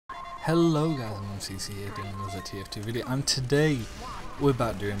Hello guys, I'm CC here doing another tf2 video, and today we're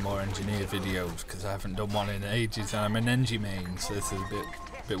back doing more engineer videos because I haven't done one in ages and I'm an engie main, so this is a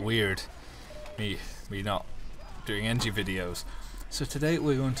bit weird, me not doing engie videos. So today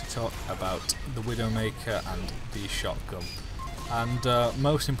we're going to talk about the Widowmaker and the shotgun, and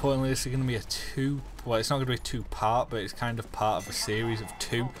most importantly this is going to be it's not going to be two-part, but it's kind of part of a series of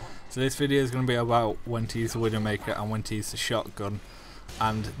two. So this video is going to be about when to use the Widowmaker and when to use the shotgun,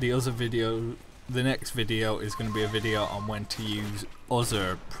 and the next video is going to be a video on when to use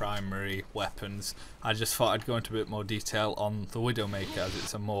other primary weapons. I just thought I'd go into a bit more detail on the Widowmaker as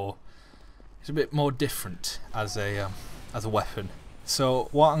it's a bit more different as a weapon. So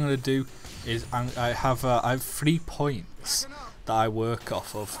what I'm going to do is I have 3 points that I work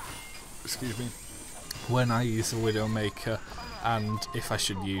off of, when I use the Widowmaker and if I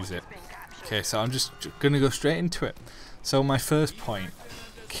should use it. Okay, so I'm just going to go straight into it. So my first point,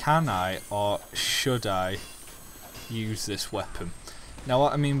 can I or should I use this weapon? Now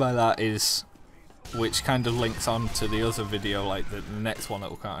what I mean by that is, which kind of links on to the other video, like the next one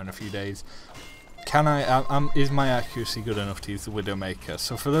that will come out in a few days. Is my accuracy good enough to use the Widowmaker?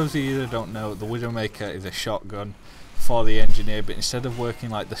 So for those of you that don't know, the Widowmaker is a shotgun for the engineer, but instead of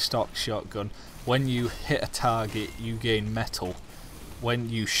working like the stock shotgun, when you hit a target you gain metal. When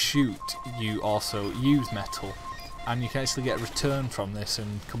you shoot you also use metal, and you can actually get a return from this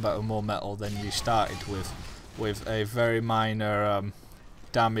and come back with more metal than you started with a very minor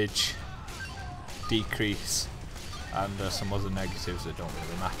damage decrease and some other negatives that don't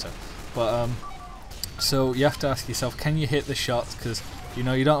really matter. But so you have to ask yourself, can you hit the shots? Because you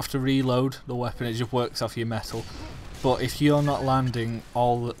don't have to reload the weapon, it just works off your metal. But if you're not landing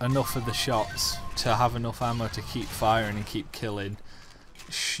enough of the shots to have enough ammo to keep firing and keep killing,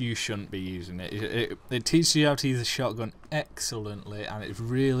 you shouldn't be using it. It teaches you how to use a shotgun excellently, and it's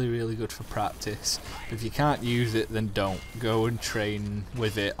really good for practice. If you can't use it, then don't. Go and train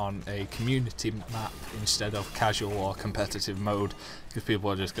with it on a community map instead of casual or competitive mode, because people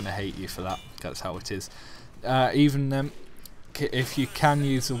are just going to hate you for that. That's how it is. Even then, if you can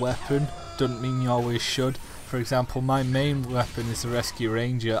use a weapon, doesn't mean you always should. For example, my main weapon is the Rescue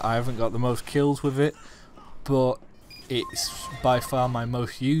Ranger. I haven't got the most kills with it, but it's by far my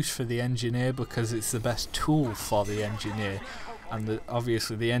most used for the engineer because it's the best tool for the engineer, and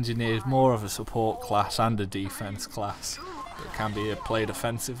obviously the engineer is more of a support class and a defense class that can be played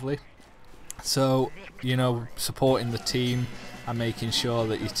offensively. So supporting the team and making sure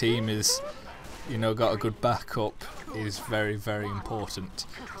that your team is got a good backup is very important.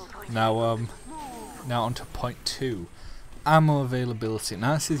 Now on to point 2, ammo availability.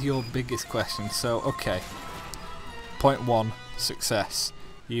 Now this is your biggest question. So okay, point 1, success.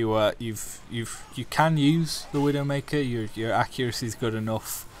 You can use the Widowmaker. Your accuracy is good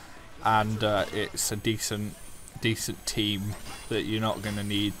enough, and it's a decent team that you're not going to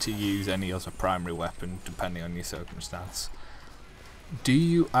need to use any other primary weapon depending on your circumstance. Do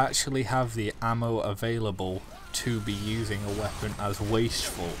you actually have the ammo available to be using a weapon as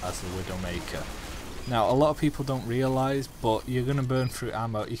wasteful as the Widowmaker? Now a lot of people don't realise, but you're going to burn through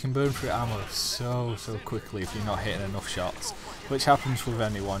ammo. You can burn through ammo so quickly if you're not hitting enough shots, which happens with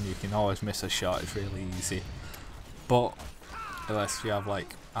anyone. You can always miss a shot, it's really easy, but unless you have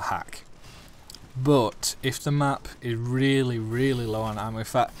like a hack. But if the map is really low on ammo, in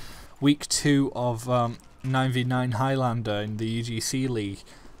fact week 2 of 9v9 Highlander in the UGC League,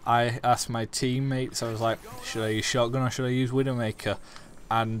 I asked my teammates, I was like, should I use shotgun or should I use Widowmaker?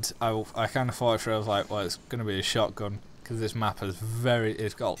 And I kind of thought it through. I was like, well, it's going to be a shotgun because this map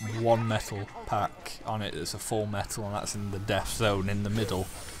it's got one metal pack on it that's a full metal, and that's in the death zone in the middle,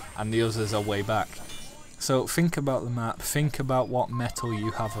 and the others are way back. So think about the map, think about what metal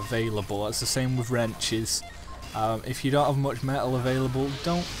you have available. It's the same with wrenches. If you don't have much metal available,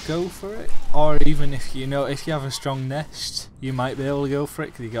 don't go for it. Or even if you have a strong nest, you might be able to go for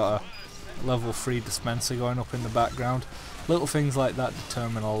it because you got a level 3 dispenser going up in the background. Little things like that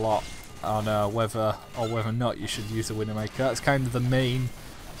determine a lot on whether or not you should use the Widowmaker. That's kind of the main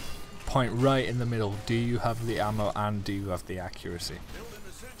point right in the middle. Do you have the ammo and do you have the accuracy?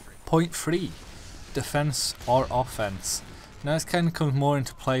 Point 3, defense or offense. Now this kind of comes more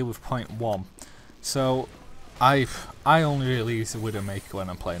into play with point 1. So I only really use the Widowmaker when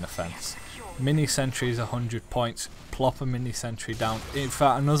I'm playing offense. Mini sentry is 100 points. Plop a mini sentry down. In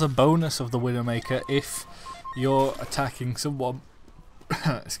fact, another bonus of the Widowmaker, if you're attacking someone,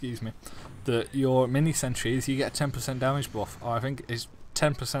 excuse me, that your mini sentries, you get a 10% damage buff, or I think it's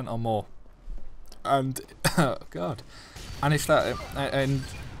 10% or more. And oh god, and if that, and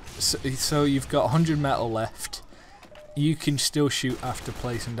so you've got 100 metal left, you can still shoot after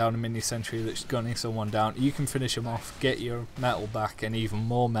placing down a mini sentry that's gunning someone down. You can finish them off, get your metal back and even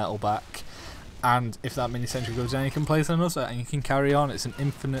more metal back, and if that mini sentry goes down you can place another and you can carry on. It's an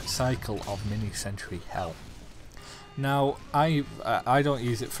infinite cycle of mini sentry hell. Now I don't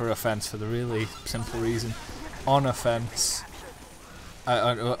use it for offense for the really simple reason, on offense,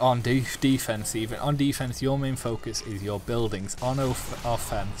 on defense even, on defense your main focus is your buildings. On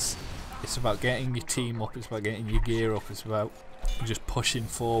offense it's about getting your team up, it's about getting your gear up, it's about just pushing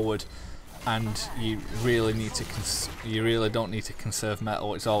forward, and you really don't need to conserve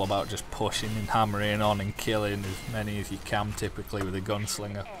metal. It's all about just pushing and hammering on and killing as many as you can, typically with a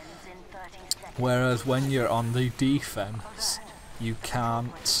gunslinger. Whereas when you're on the defense, you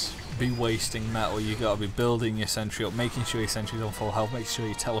can't be wasting metal. You gotta be building your sentry up, making sure your sentry's on full health, making sure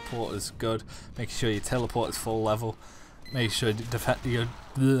your teleport is good, making sure your teleport is full level, make sure your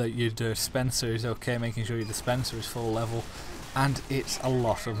dispenser is okay, making sure your dispenser is full level, and it's a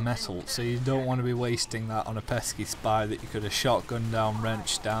lot of metal, so you don't want to be wasting that on a pesky spy that you could have shotgunned down,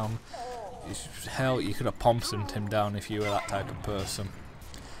 wrenched down. Hell, you could have Thompsoned him down if you were that type of person.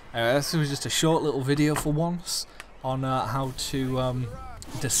 This was just a short little video for once on how to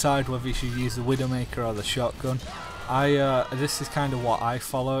decide whether you should use the Widowmaker or the shotgun. This is kind of what I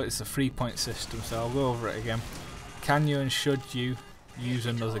follow. It's a 3-point system, so I'll go over it again. Can you and should you use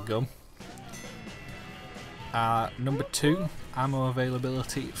another gun? Number 2, ammo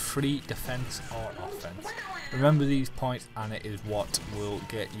availability, free defense or offense. Remember these points, and it is what will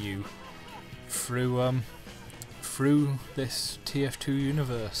get you through this TF2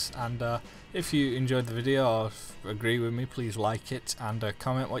 universe. And if you enjoyed the video or agree with me, please like it and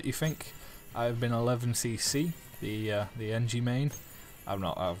comment what you think. I've been 11cc, the NG main. I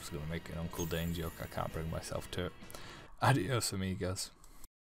was going to make an Uncle Dane joke, I can't bring myself to it. Adios amigos.